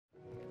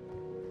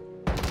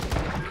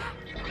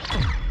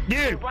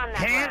Dude,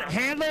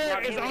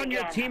 Handler is on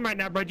your team right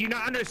now, bro. Do you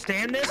not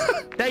understand this?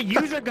 That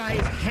user guy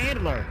is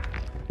Handler.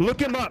 Look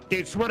him up,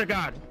 dude. Swear to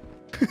God.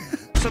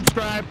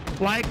 Subscribe,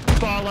 like,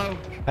 follow.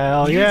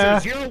 Hell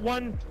yeah. User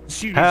 01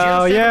 shooter.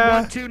 Hell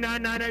yeah.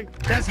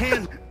 0712998. That's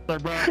Handler,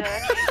 bro.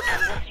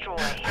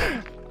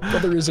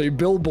 But there is a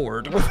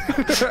billboard.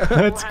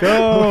 Let's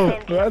go.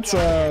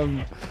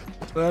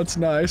 That's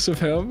nice of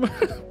him.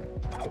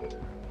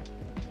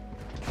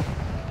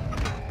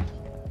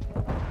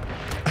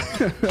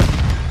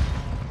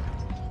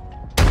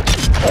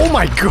 Oh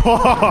my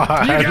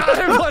god! You got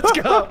him. Let's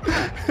go.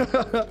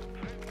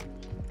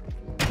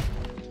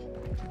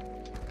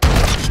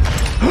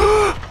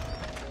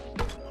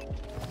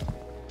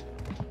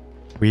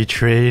 We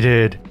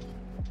traded.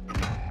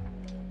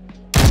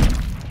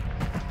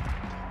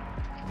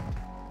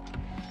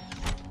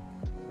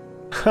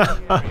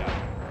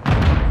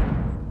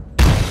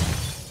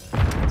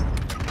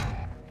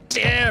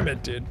 Damn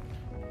it, dude.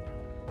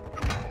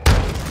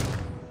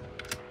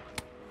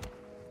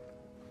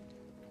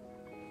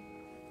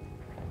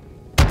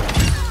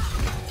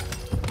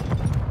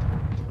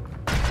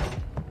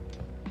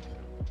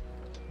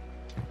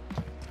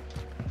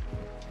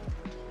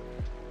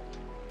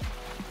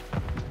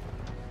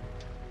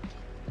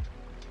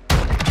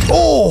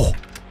 Oh!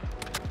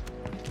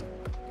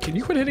 Can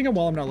you quit hitting him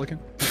while I'm not looking?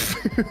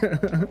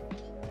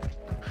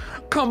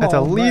 Come on, I had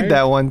to lead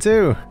that one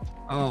too.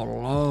 Oh,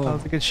 Lord. That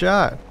was a good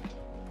shot.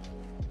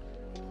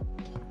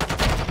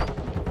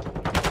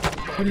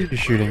 What are you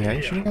shooting at?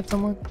 You shooting at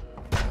someone?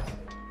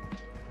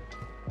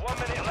 1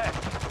 minute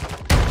left.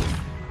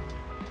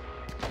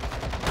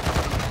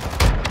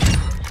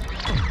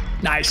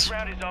 Nice.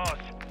 Round is ours.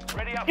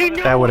 Ready up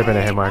That would have been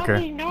a hit marker,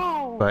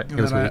 but it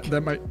was weak.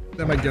 That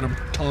might get him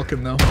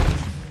talking though.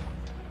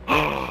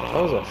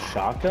 That was a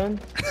shotgun?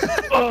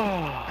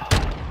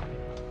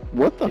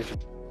 What the?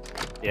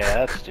 Yeah,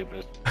 that's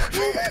stupid.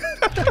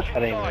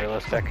 That ain't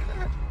realistic.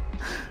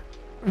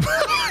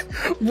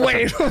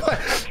 Wait,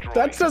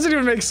 that doesn't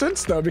even make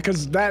sense though,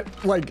 because that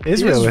like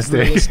is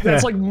realistic.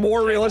 That's like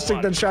more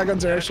realistic than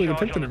shotguns are actually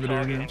depicted in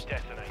video games.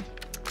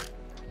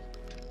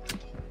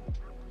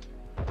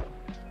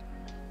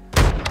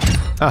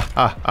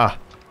 Ah.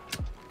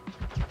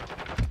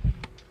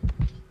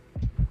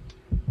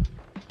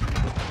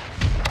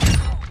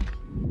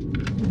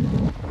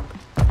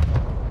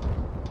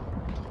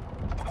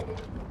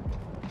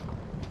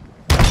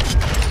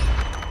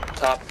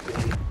 Top.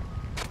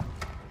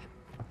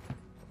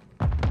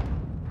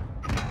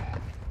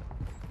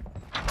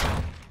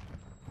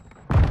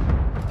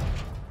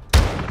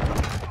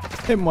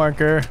 Hit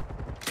marker.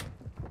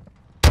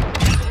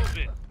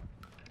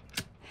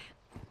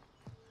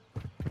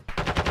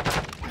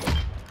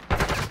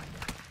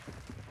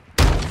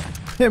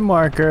 Hit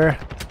marker.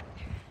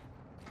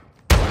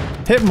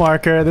 Hit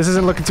marker. This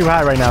isn't looking too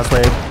high right now,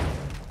 Slade.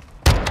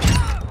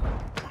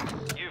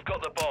 You've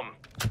got the bomb.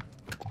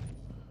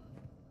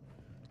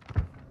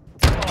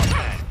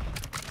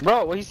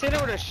 Bro, well, he said it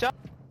with a shot.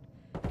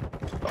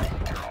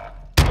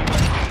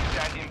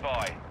 Standing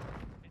by.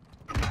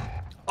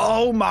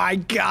 Oh my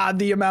god,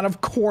 the amount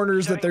of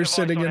corners that they're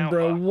sitting in,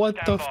 bro. What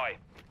the f—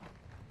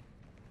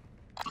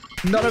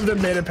 None of them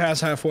made it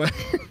past halfway.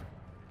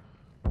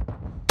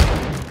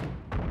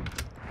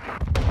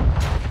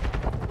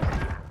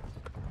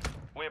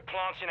 We're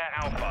planting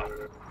at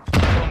Alpha.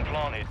 Bomb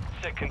planted.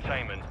 Set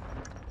containment.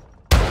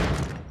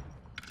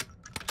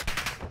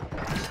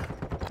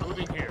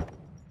 Moving here.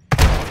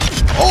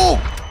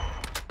 Oh!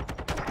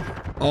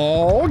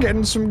 Oh,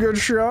 getting some good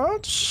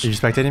shots. Are you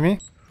spectating me?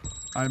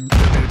 I mean,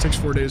 it takes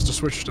 4 days to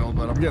switch still,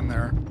 but I'm getting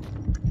there.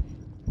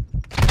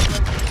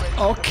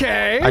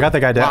 Okay. I got the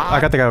guy down. I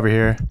got the guy over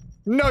here.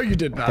 No, you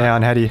did not. Yeah,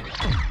 on Hetty. This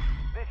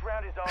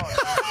round is ours.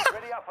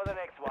 Ready up for the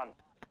next one.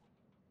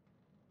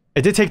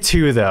 It did take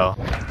 2 though.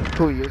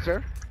 Who,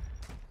 user?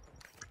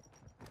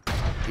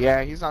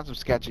 Yeah, he's on some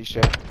sketcy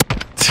shit.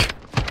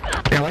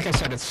 Yeah, like I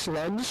said, it's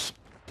slugs.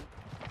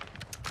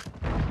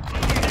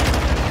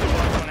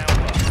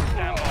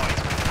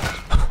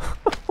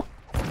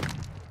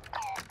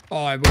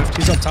 Oh, I whiffed.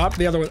 He's up top.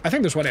 The other one, I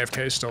think there's one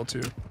AFK still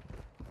too.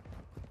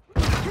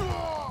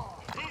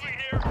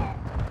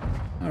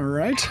 All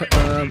right.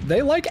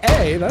 They like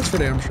A. That's for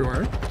damn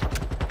sure.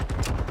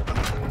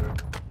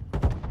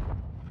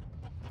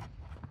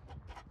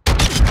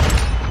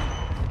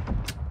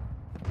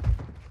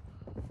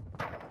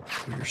 Oh,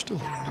 you're still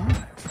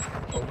alive.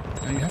 Oh,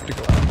 now you have to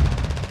go out.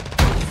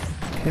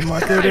 Hit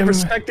marker I him.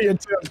 respect the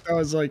attempt. That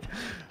was like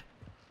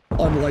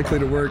unlikely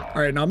to work.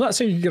 All right, now I'm not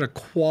saying you get a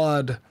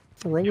quad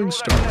throwing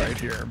star right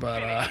here,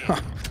 but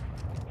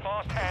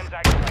Fast hands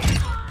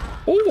activated.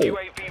 oh,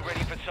 UAV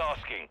ready for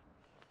tasking.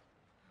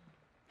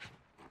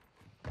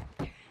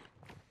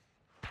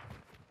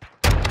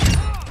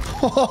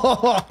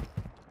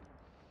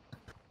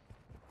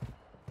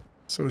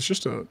 so it's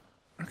just a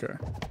okay.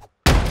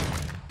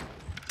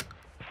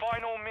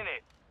 Final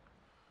minute.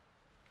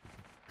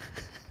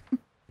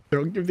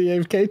 Don't give the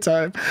AFK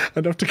time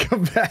enough to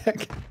come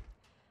back.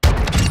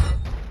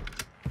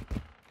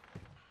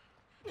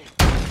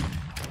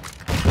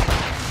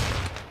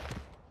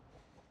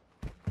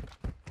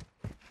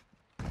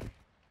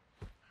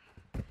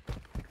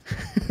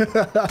 You've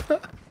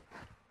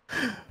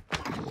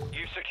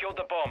secured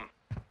the bomb.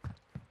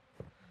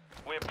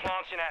 We're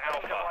planting at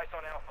Alpha.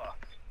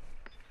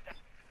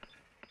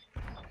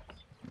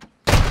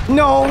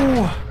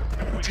 No!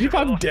 Keep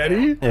on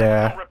Denny?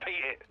 Yeah.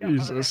 Repeat it.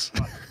 Jesus.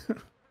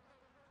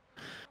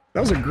 That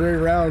was a great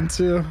round,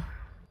 too.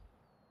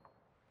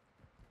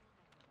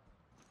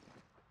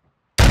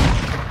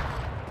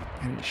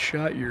 And he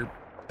shot your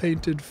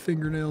painted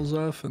fingernails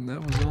off, and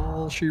that was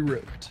all she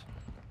wrote.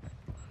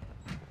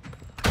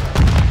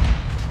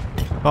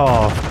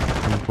 Oh,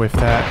 with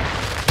that.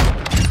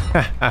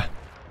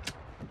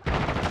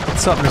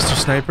 What's up, Mr.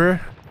 Sniper?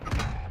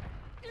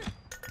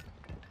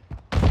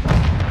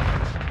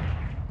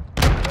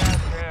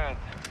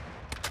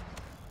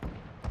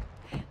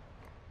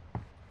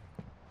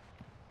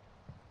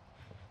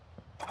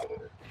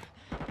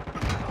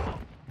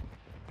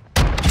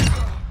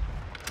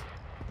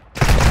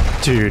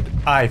 Dude,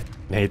 I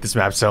hate this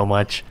map so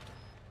much.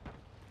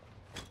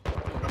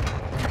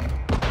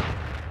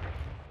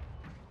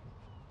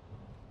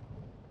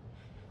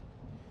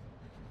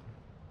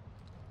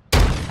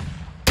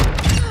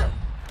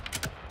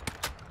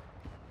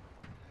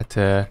 Had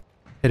to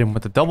hit him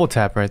with a double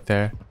tap right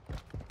there.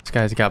 This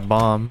guy's got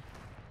bomb.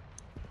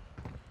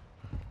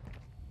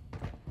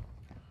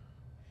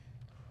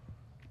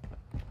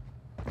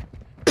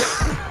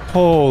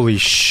 Holy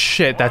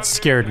shit, that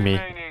scared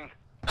me.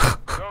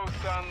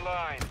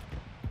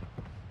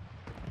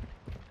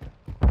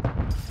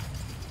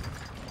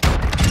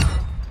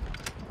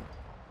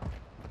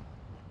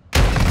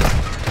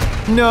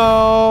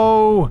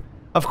 No!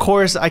 Of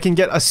course, I can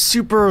get a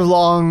super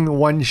long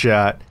one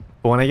shot.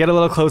 But when I get a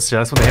little closer,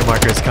 that's when the hit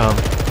markers come.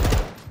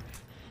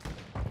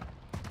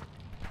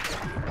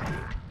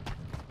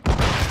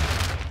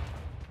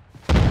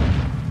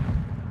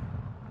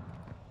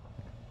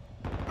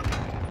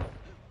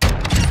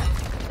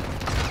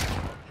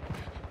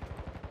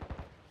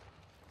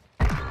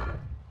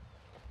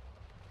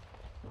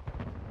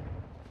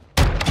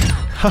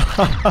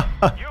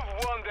 You've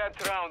won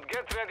that round.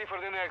 Get ready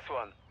for the next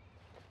one.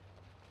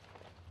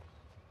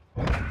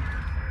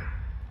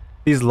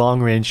 These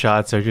long range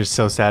shots are just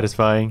so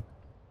satisfying.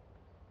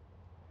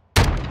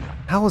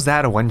 How was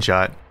that a one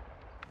shot?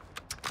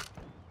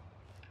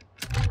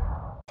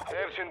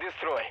 Search and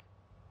destroy.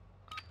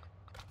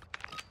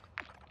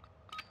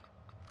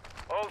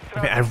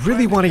 Man, I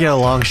really want to get a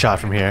long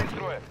shot from here.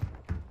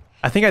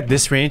 I think at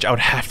this range, I would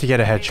have to get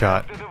a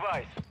headshot.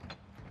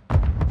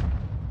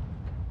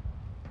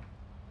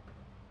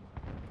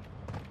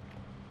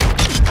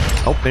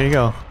 Oh, there you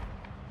go.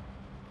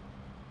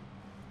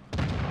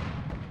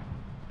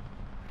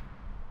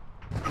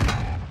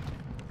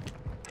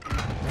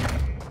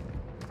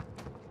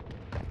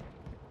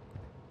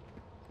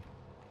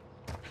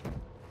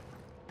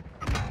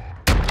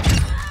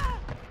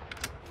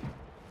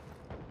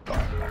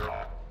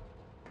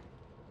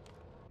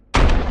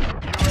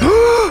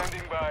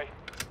 Standing by.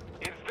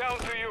 It's down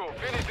to you.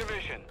 Finish the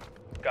mission.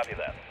 Copy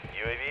that.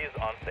 UAV is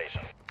on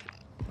station.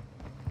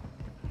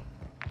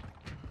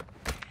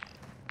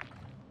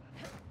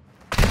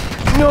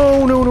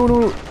 No, no, no,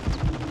 no.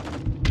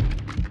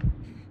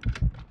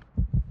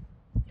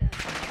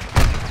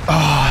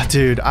 Oh,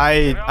 dude,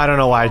 I don't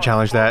know why I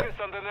challenged that.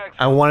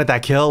 I wanted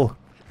that kill.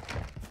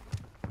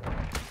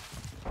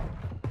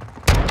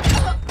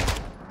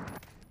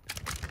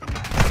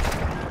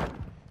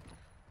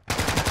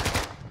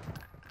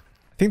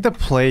 I think the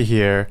play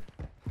here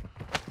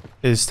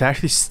is to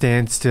actually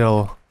stand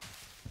still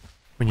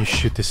when you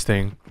shoot this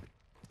thing.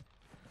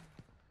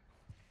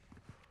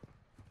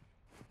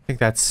 I think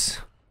that's...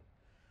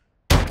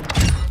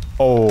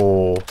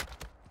 Oh,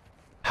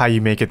 how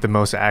you make it the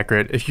most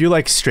accurate. If you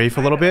like strafe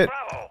a little bit,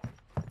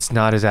 it's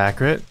not as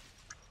accurate.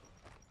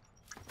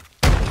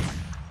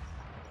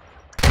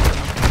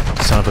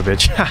 Son of a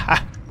bitch.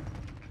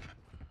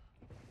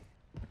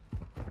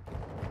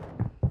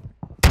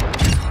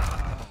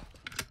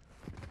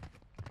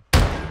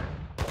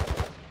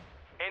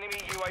 Enemy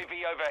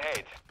UAV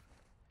overhead.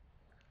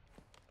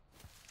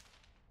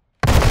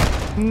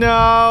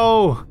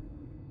 No!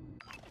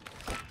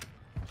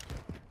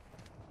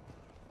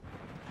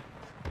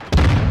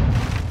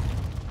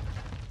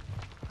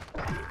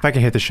 If I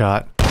can hit the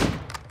shot.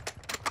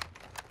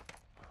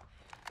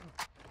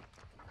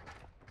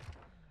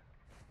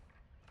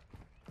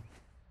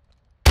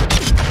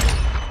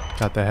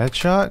 Got the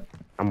headshot.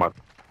 I'm up.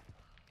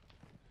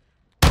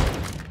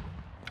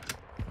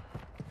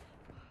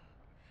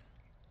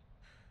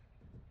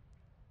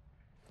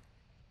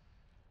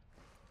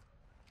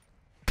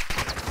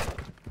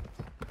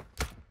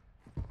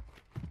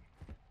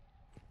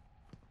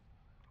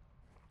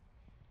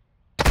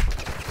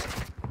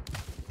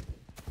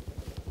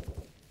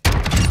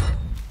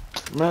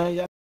 Man,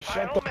 yeah,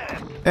 shut the...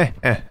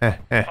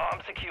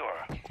 Arm secure.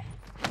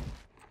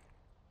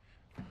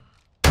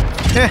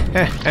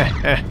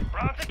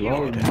 Round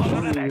secured.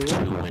 On the next. 2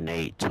 and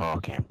 8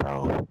 talking,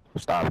 bro.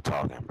 Stop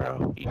talking,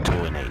 bro. You 2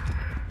 and 8.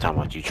 Talking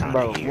about you trying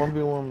Bro, to hear.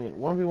 1v1 me.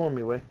 1v1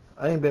 me, way.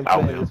 I ain't been I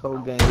playing will. this whole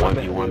game.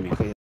 1v1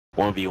 me.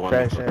 1v1 me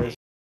Trash from ass. paid.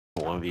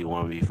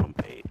 1v1 me from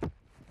paid.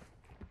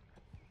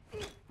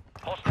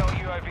 Hostile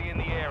UAV in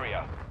the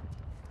area.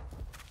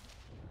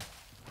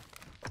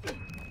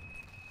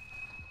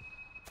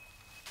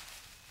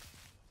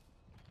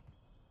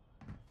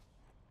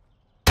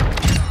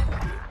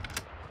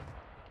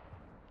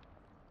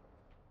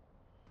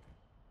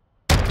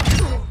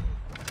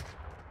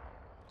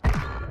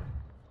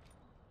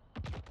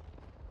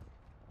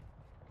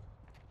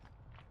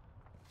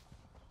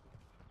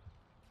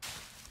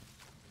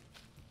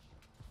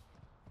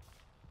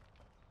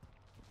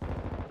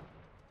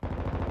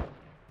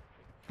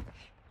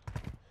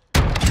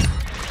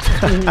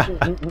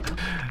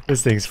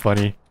 This thing's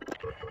funny. The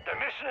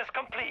mission is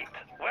complete.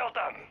 Well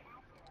done.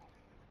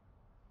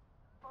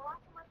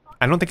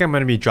 I don't think I'm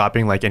gonna be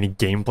dropping like any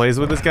gameplays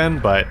with this gun,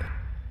 but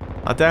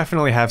I'll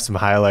definitely have some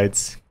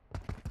highlights.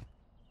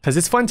 Cause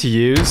it's fun to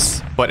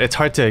use, but it's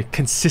hard to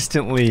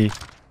consistently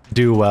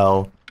do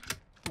well.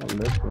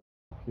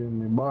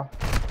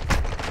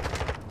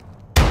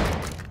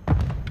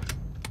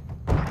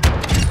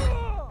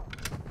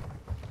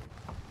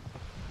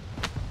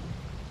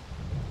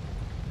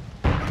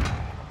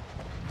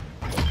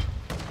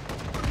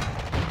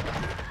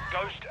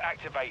 Ghost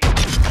activated.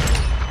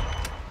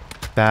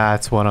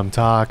 That's what I'm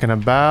talking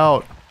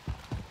about.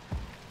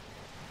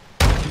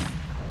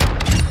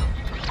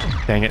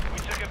 Dang it. We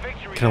took a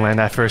victory. Couldn't land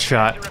that first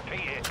shot. To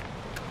repeat it.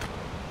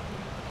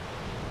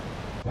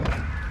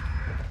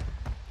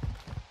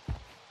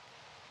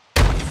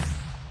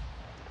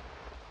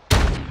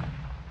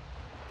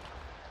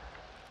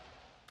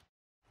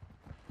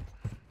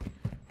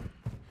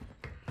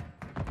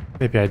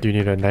 Maybe I do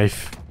need a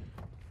knife.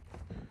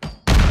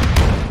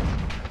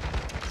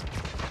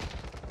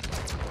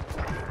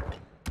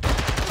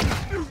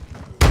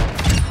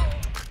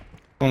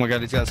 Oh my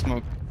god, he's got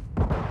smoke.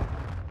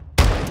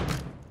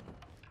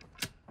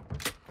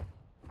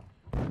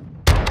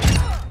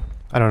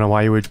 I don't know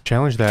why you would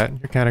challenge that.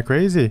 You're kind of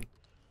crazy.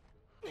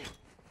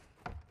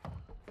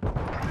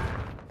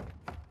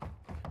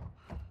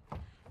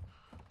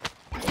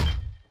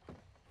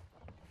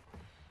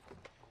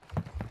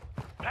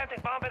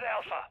 Planting bomb at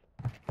Alpha.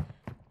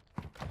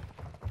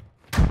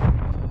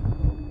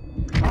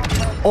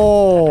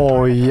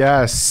 Oh,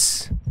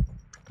 yes.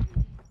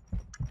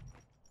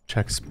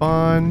 Check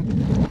spawn.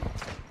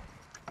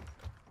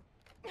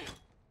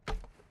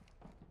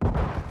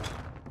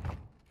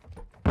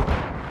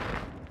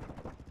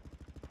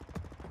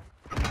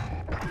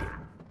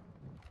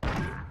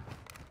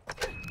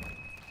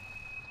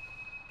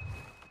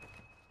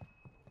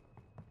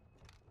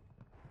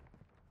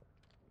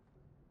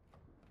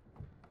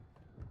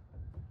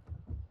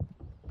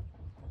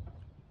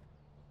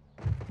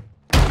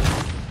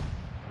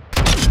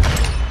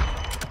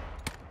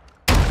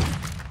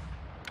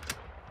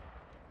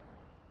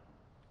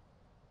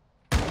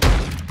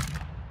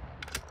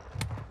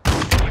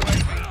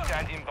 UAV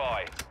standing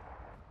by.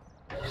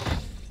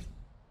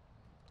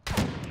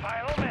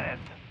 Final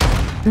minutes.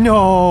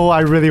 No,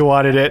 I really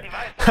wanted it.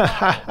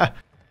 Device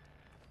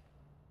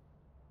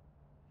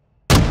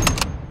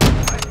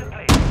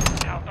deployed.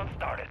 Countdown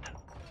started.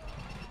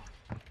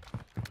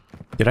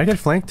 Did I get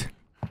flanked?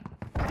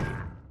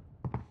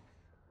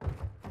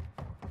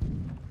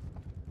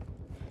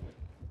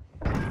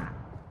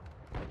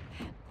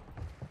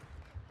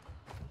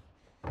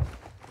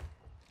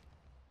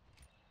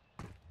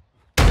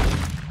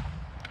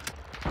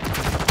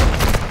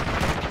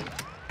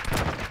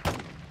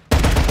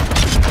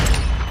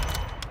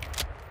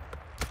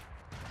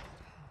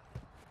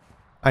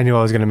 I knew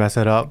I was gonna mess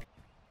it up.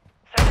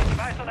 Set the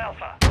device on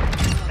Alpha.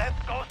 Set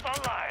Ghost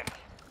online.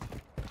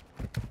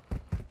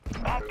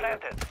 Bomb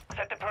planted.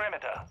 Set the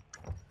perimeter.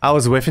 I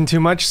was whiffing too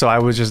much, so I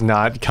was just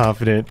not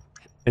confident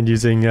in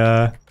using,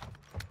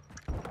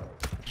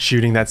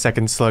 shooting that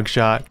second slug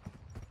shot.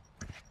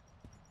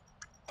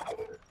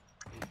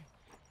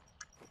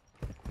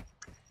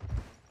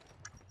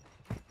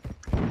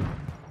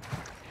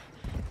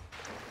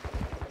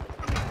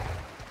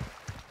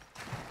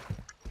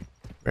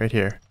 Right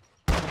here.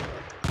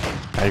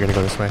 Now you're gonna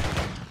go this way.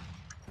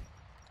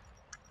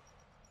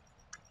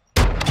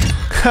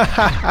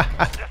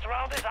 This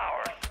round is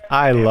ours.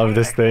 I love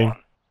this thing.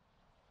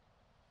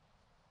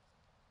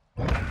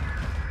 Oh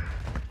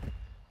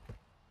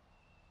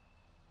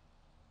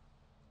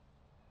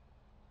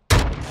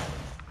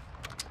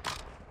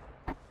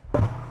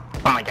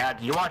my god,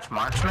 do you watch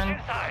Marksman?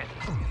 Inside.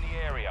 In the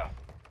area.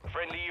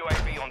 Friendly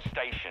UAV on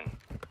station.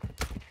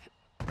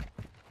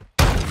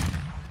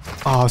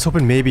 Oh, I was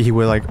hoping maybe he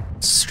would like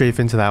strafe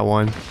into that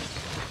one.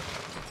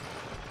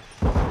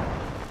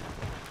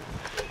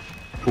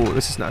 Ooh,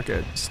 this is not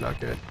good. This is not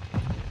good.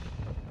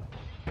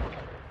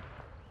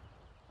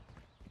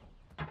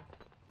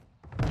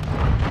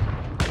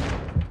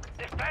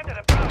 They've planted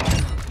a Bravo.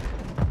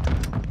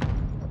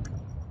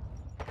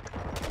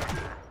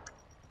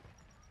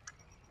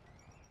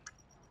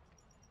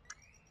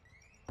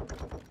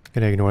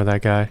 Gonna ignore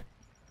that guy.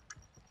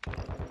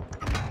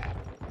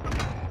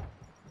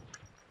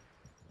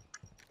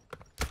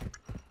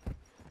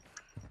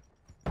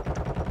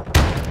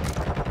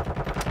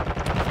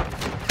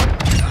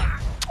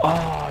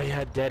 Oh, you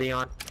had Daddy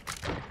on.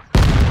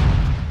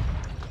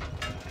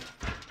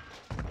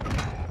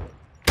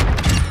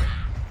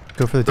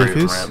 Go for the Brave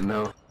defuse. ramp,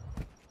 no.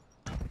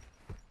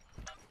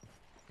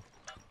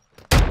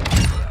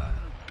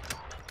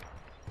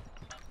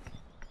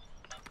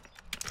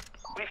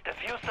 We've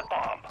defused the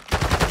bomb.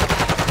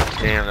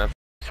 Damn, that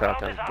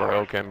shotgun's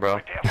broken, bro.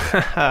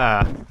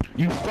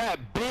 You fat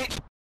bitch.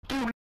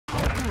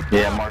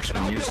 Yeah,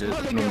 Marksman used it.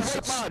 It means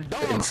it's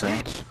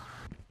insane.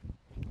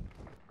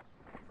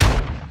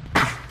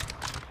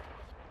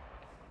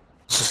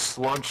 It's a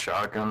slug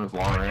shotgun with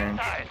long range.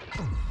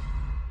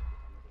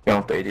 You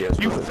don't have ADS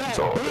with it, that's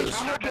all it is.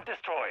 Search and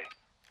destroy.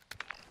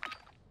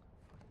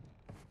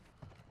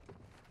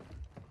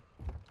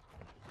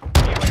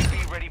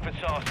 UAV ready for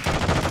task.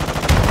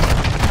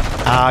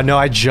 Ah, no,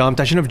 I jumped.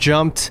 I shouldn't have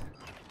jumped.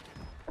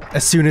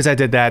 As soon as I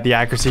did that, the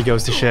accuracy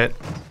goes to shit.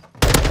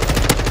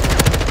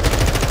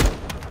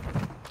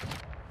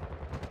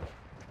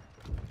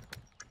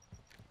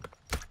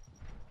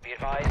 Be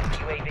advised,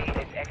 UAV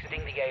is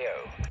exiting the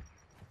AO.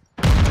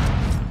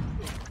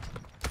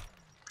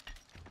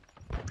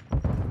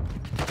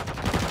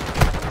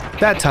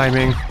 That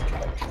timing.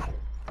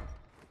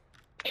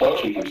 We have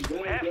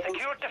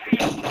secured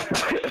defeat.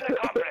 Mission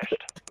accomplished.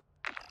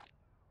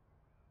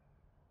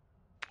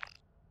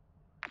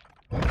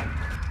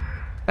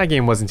 That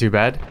game wasn't too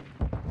bad.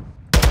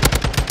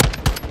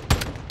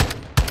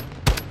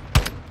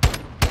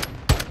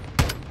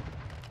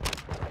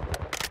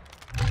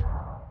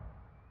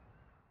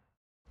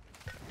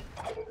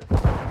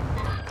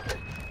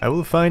 I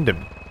will find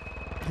him.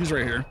 He's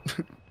right here.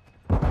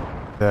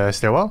 The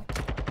stairwell?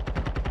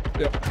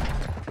 Yep.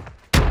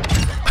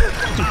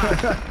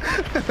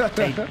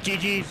 Hey,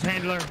 GG's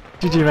handler.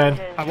 GG, man.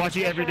 I watch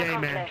you every day,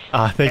 man.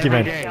 Ah, thank you,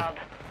 Every man. day.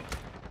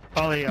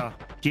 All of y'all.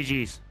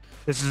 GG's.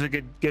 This is a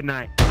good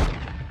night.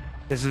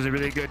 This is a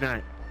really good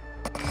night.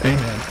 Hey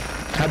man,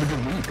 have a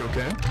good week,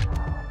 okay?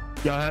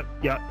 Y'all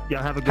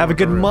have a good Have a one,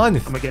 good for real. month.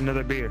 I'm gonna get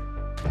another beer.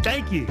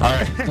 Thank you. All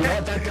right. You know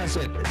what? That's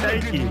it.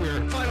 Thank you.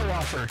 Final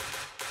offer.